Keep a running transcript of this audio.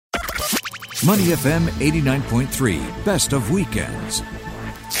Money FM 89.3, best of weekends.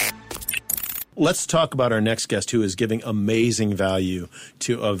 Let's talk about our next guest who is giving amazing value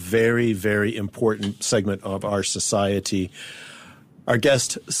to a very, very important segment of our society. Our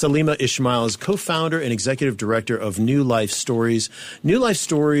guest, Salima Ismail, is co-founder and executive director of New Life Stories. New Life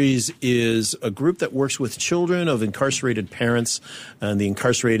Stories is a group that works with children of incarcerated parents and the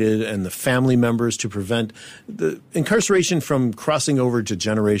incarcerated and the family members to prevent the incarceration from crossing over to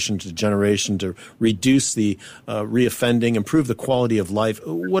generation, to reduce the reoffending, improve the quality of life.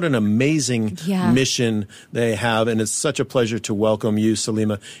 What an amazing mission they have. And it's such a pleasure to welcome you,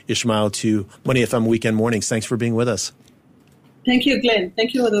 Salima Ismail, to Money FM Weekend Mornings. Thanks for being with us. Thank you, Glenn.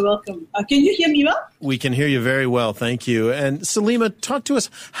 Thank you for the welcome. Can you hear me well? We can hear you very well. Thank you. And Salima, talk to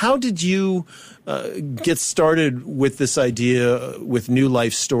us. How did you get started with this idea with New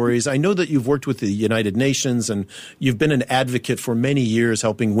Life Stories? I know that you've worked with the United Nations and you've been an advocate for many years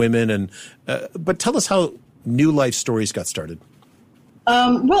helping women. But tell us how New Life Stories got started.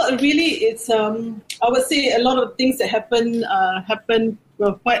 Well, really, it's I would say a lot of things that happen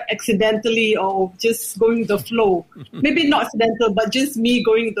quite accidentally or just going with the flow. Maybe not accidental, but just me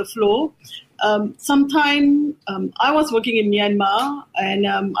going with the flow. Sometime I was working in Myanmar and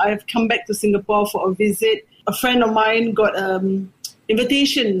I've come back to Singapore for a visit. A friend of mine got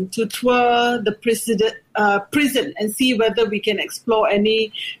invitation to tour the prison and see whether we can explore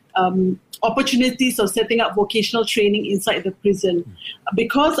any opportunities of setting up vocational training inside the prison.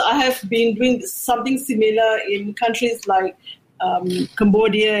 Because I have been doing something similar in countries like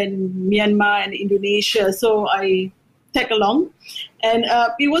Cambodia and Myanmar and Indonesia. So I tag along. And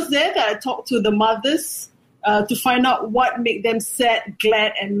it was there that I talked to the mothers to find out what made them sad,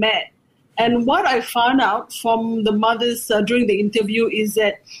 glad, and mad. And what I found out from the mothers during the interview is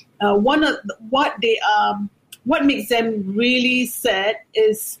that what makes them really sad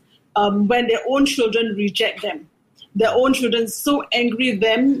is when their own children reject them. Their own children so angry with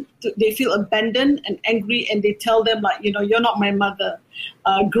them, they feel abandoned and angry, and they tell them, like, you're not my mother.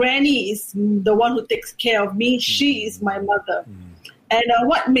 Granny is the one who takes care of me. She is my mother. And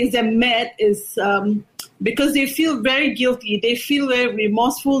what makes them mad is because they feel very guilty. They feel very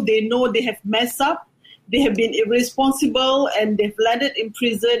remorseful. They know they have messed up. They have been irresponsible, and they've landed in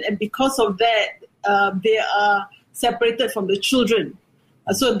prison. And because of that, they are separated from the children.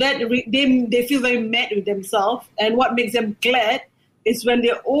 So that they feel very mad with themselves. And what makes them glad is when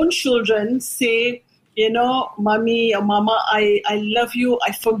their own children say, Mommy or Mama, I love you,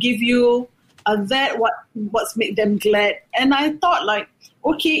 I forgive you. What's made them glad. And I thought,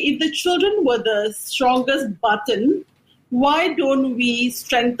 okay, if the children were the strongest button, why don't we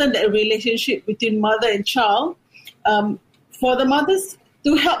strengthen that relationship between mother and child for the mothers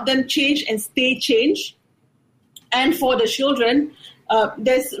to help them change and stay changed? And for the children,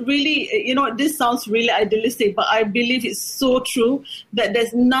 there's really, this sounds really idealistic, but I believe it's so true that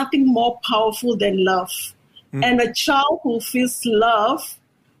there's nothing more powerful than love. And a child who feels love,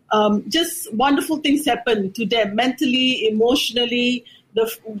 just wonderful things happen to them mentally, emotionally,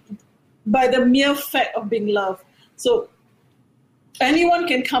 by the mere fact of being loved. So anyone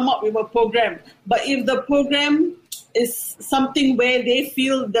can come up with a program, but if the program is something where they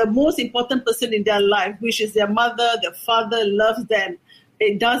feel the most important person in their life, which is their mother, their father, loves them,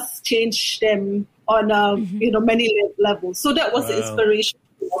 it does change them on many levels. So that was the inspiration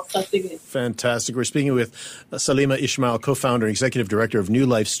of starting it. Fantastic. We're speaking with Salima Ismail, co-founder and executive director of New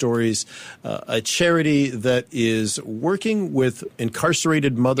Life Stories, a charity that is working with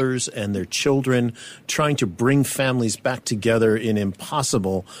incarcerated mothers and their children, trying to bring families back together in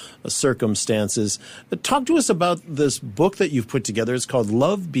impossible circumstances. Talk to us about this book that you've put together. It's called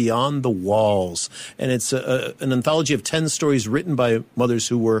Love Beyond the Walls, and it's an anthology of 10 stories written by mothers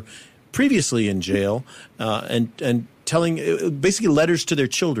who were previously in jail and telling basically letters to their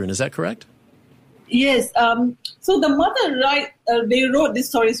children. Is that correct? Yes. So the mother, they wrote these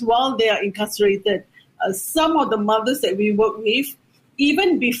stories while they are incarcerated. Some of the mothers that we work with,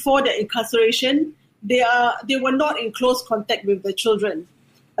 even before the incarceration, they were not in close contact with the children.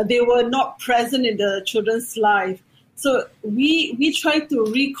 They were not present in the children's life. So we try to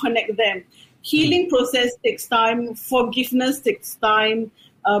reconnect them. Healing process takes time. Forgiveness takes time.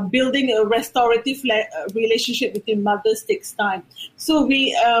 Building a restorative relationship between mothers takes time. So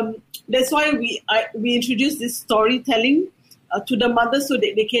that's why we introduce this storytelling to the mothers so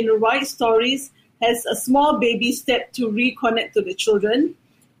that they can write stories as a small baby step to reconnect to the children.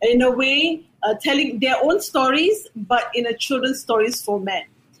 In a way, telling their own stories, but in a children's stories format.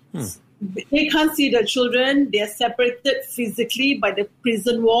 They can't see the children. They are separated physically by the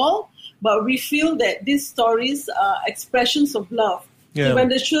prison wall, but we feel that these stories are expressions of love. Yeah. So when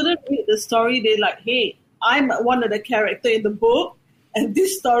the children read the story, they're like, hey, I'm one of the characters in the book, and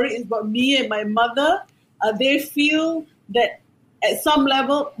this story is about me and my mother. They feel that at some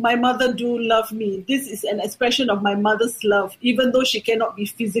level, my mother do love me. This is an expression of my mother's love, even though she cannot be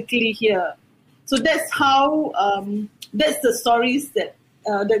physically here. So that's how, that's the stories that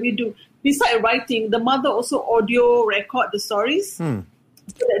we do. Besides writing, the mother also audio record the stories so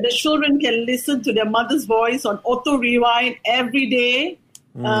that the children can listen to their mother's voice on auto rewind every day.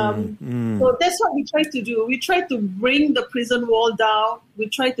 So that's what we try to do. We try to bring the prison wall down. We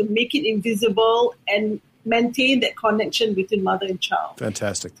try to make it invisible and maintain that connection between mother and child.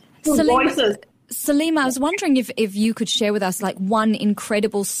 Fantastic. Voices. Salima, I was wondering if you could share with us like one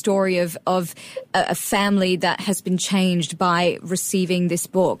incredible story of a family that has been changed by receiving this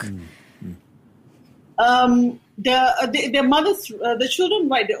book. The mothers, the children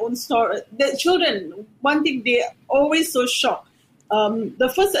write their own story. The children, one thing, they're always so shocked.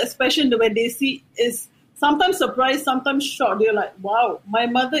 The first expression when they see is sometimes surprised, sometimes shocked. They're like, wow, my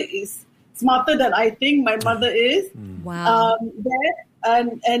mother is smarter than I think my mother is. Wow.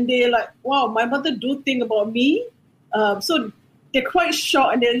 And they're like, wow, my mother do think about me. So they're quite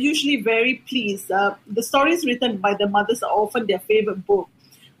shocked and they're usually very pleased. The stories written by the mothers are often their favorite book.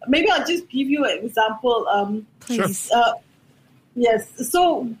 Maybe I'll just give you an example. Please. Yes.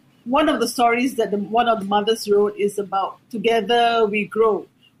 So one of the stories that one of the mothers wrote is about Together We Grow,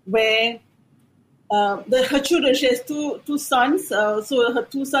 where her children, she has two sons. So her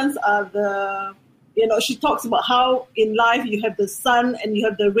two sons are she talks about how in life you have the sun and you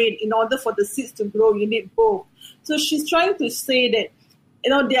have the rain. In order for the seeds to grow, you need both. So she's trying to say that,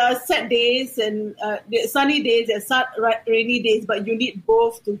 there are sad days and there are sunny days and rainy days, but you need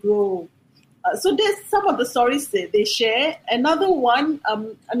both to grow. So there's some of the stories that they share. Another one, a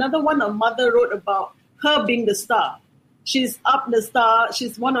mother wrote about her being the star. She's up the star.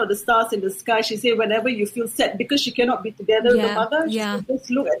 She's one of the stars in the sky. She said whenever you feel sad, because she cannot be together with the mother, she just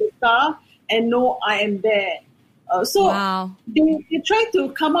look at the star and know I am there. Wow. They try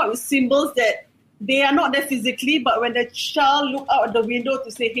to come up with symbols that they are not there physically, but when the child look out the window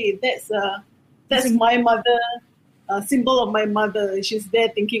to say, hey, that's my mother, symbol of my mother. She's there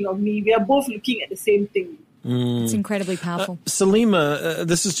thinking of me. We are both looking at the same thing. It's incredibly powerful. Salima,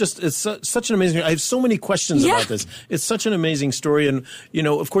 this is such an amazing, I have so many questions about this. It's such an amazing story. And,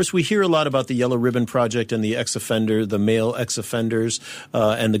 of course, we hear a lot about the Yellow Ribbon Project and the ex-offender, the male ex-offenders,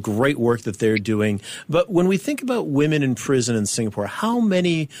 and the great work that they're doing. But when we think about women in prison in Singapore, how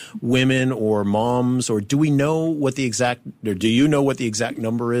many women or moms, or do you know what the exact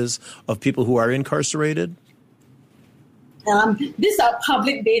number is of people who are incarcerated? These are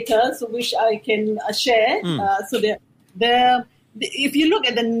public data, so which I can share. So if you look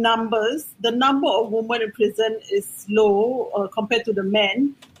at the numbers, the number of women in prison is low compared to the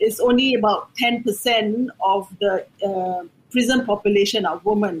men. It's only about 10% of the prison population are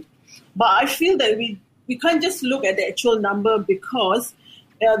women. But I feel that we can't just look at the actual number, because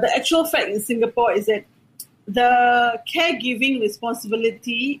the actual fact in Singapore is that the caregiving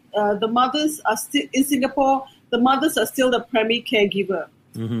responsibility, the mothers are still in Singapore. The mothers are still the primary caregiver.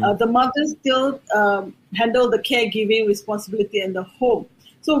 The mothers still handle the caregiving responsibility in the home.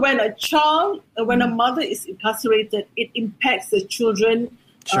 So when a mother is incarcerated, it impacts the children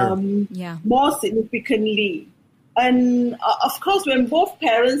more significantly. And of course, when both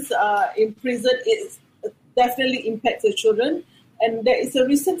parents are in prison, it definitely impacts the children. And there is a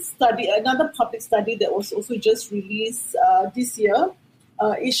recent study, another public study that was also just released this year.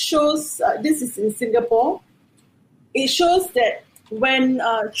 It shows, this is in Singapore, it shows that when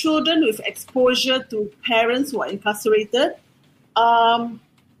children with exposure to parents who are incarcerated,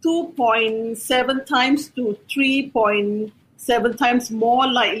 2.7 times to 3.7 times more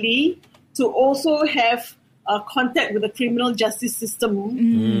likely to also have contact with the criminal justice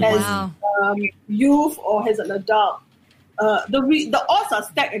system as youth or as an adult. The odds are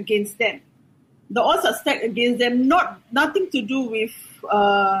stacked against them. The odds are stacked against them, nothing to do with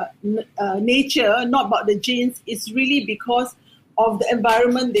nature, not about the genes. It's really because of the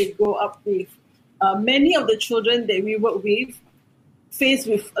environment they grow up with. Many of the children that we work with face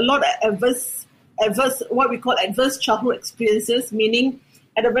with a lot of adverse, what we call adverse childhood experiences, meaning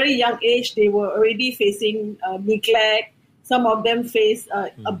at a very young age, they were already facing neglect. Some of them face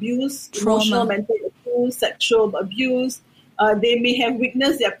abuse, trauma, emotional, mental abuse, sexual abuse. They may have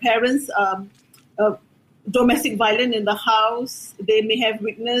witnessed their parents domestic violence in the house. They may have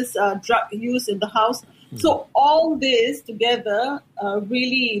witnessed drug use in the house. So all this together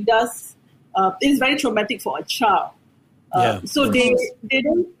really is very traumatic for a child. So they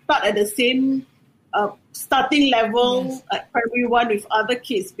don't start at the same starting level at primary one with other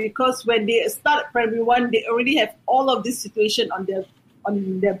kids, because when they start at primary one, they already have all of this situation on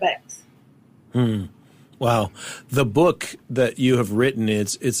their backs. Wow. The book that you have written,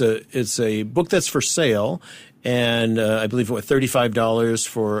 it's a book that's for sale. And I believe $35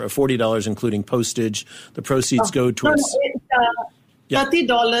 for $40, including postage. The proceeds go towards...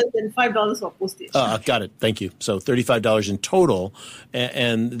 $30 and $5 for postage. Got it. Thank you. So $35 in total.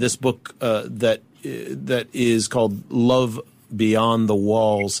 And this book that is called Love Beyond the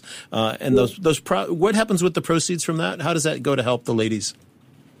Walls. And what happens with the proceeds from that? How does that go to help the ladies?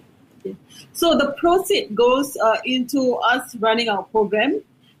 So the proceed goes into us running our program.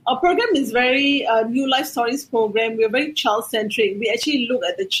 Our program is very New Life Stories program. We're very child-centric. We actually look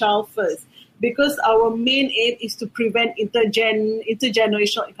at the child first, because our main aim is to prevent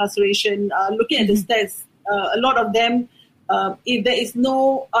intergenerational incarceration. Looking at the stats, a lot of them, if there is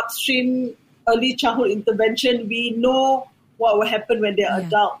no upstream early childhood intervention, we know what will happen when they're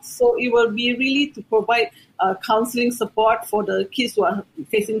adults. So it will be really to provide counseling support for the kids who are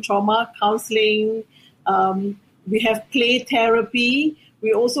facing trauma, counseling. We have play therapy.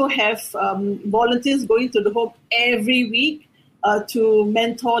 We also have volunteers going to the home every week to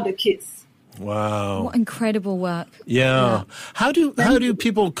mentor the kids. Wow. What incredible work. Yeah. How do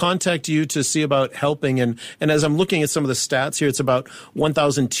people contact you to see about helping? And as I'm looking at some of the stats here, it's about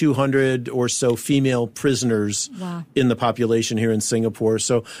 1,200 or so female prisoners in the population here in Singapore.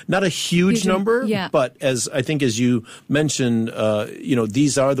 So not a huge number, but as you mentioned,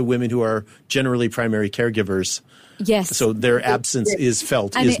 these are the women who are generally primary caregivers. Yes. So their absence is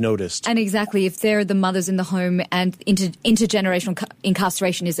felt, is noticed. And exactly, if they're the mothers in the home and intergenerational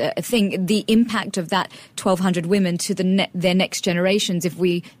incarceration is a thing, the impact of that 1,200 women to their next generations, if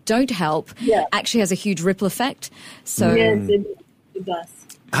we don't help, actually has a huge ripple effect. So yes, it does.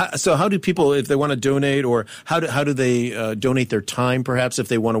 So how do people, if they want to donate, or how do they donate their time, perhaps, if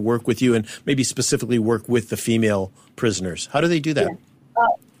they want to work with you and maybe specifically work with the female prisoners? How do they do that? Yeah.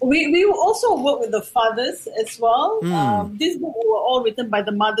 We also work with the fathers as well. These books were all written by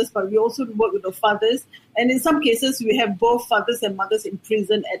the mothers, but we also work with the fathers. And in some cases, we have both fathers and mothers in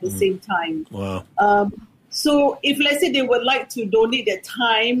prison at the same time. Wow. So if, let's say, they would like to donate their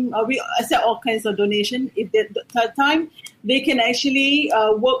time, we accept all kinds of donation. If they have time, they can actually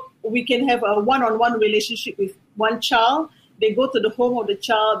work. We can have a one-on-one relationship with one child. They go to the home of the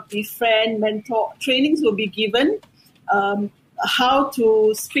child, befriend, mentor. Trainings will be given. How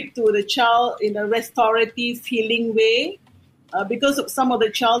to speak to the child in a restorative, healing way. Because of some of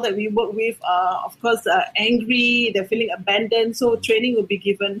the child that we work with are, of course, angry, they're feeling abandoned. So training will be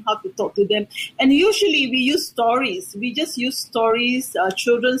given how to talk to them. And usually we use stories. We just use stories,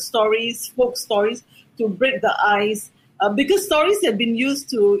 children's stories, folk stories to break the ice. Because stories have been used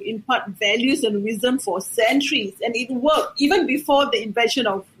to impart values and wisdom for centuries. And it worked even before the invention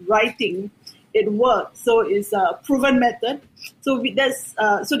of writing. It works. So it's a proven method. So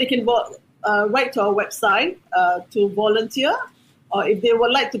so they can write to our website to volunteer. Or if they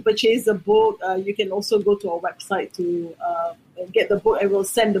would like to purchase the book, you can also go to our website to get the book, and we'll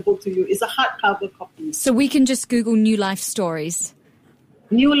send the book to you. It's a hardcover copy. So we can just Google New Life Stories.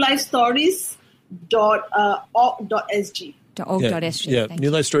 newlifestories.org.sg. Yeah,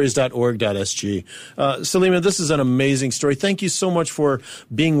 newlifestories.org.sg. Salima, this is an amazing story. Thank you so much for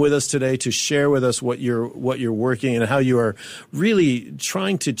being with us today to share with us what you're working and how you are really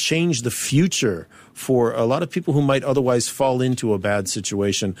trying to change the future for a lot of people who might otherwise fall into a bad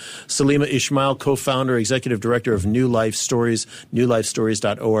situation. Salima Ismail, co-founder, executive director of New Life Stories,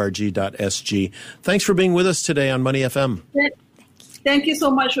 newlifestories.org.sg. Thanks for being with us today on Money FM. Thank you so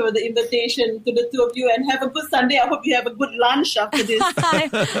much for the invitation to the two of you, and have a good Sunday. I hope you have a good lunch after this.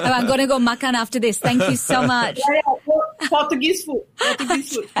 I'm going to go makan after this. Thank you so much. Portuguese food.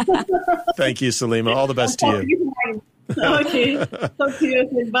 Thank you, Salima. All the best to you. Okay. Talk to you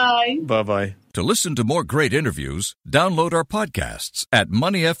again. Bye. Bye-bye. To listen to more great interviews, download our podcasts at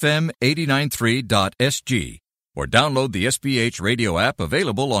moneyfm893.sg or download the SPH radio app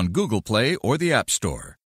available on Google Play or the App Store.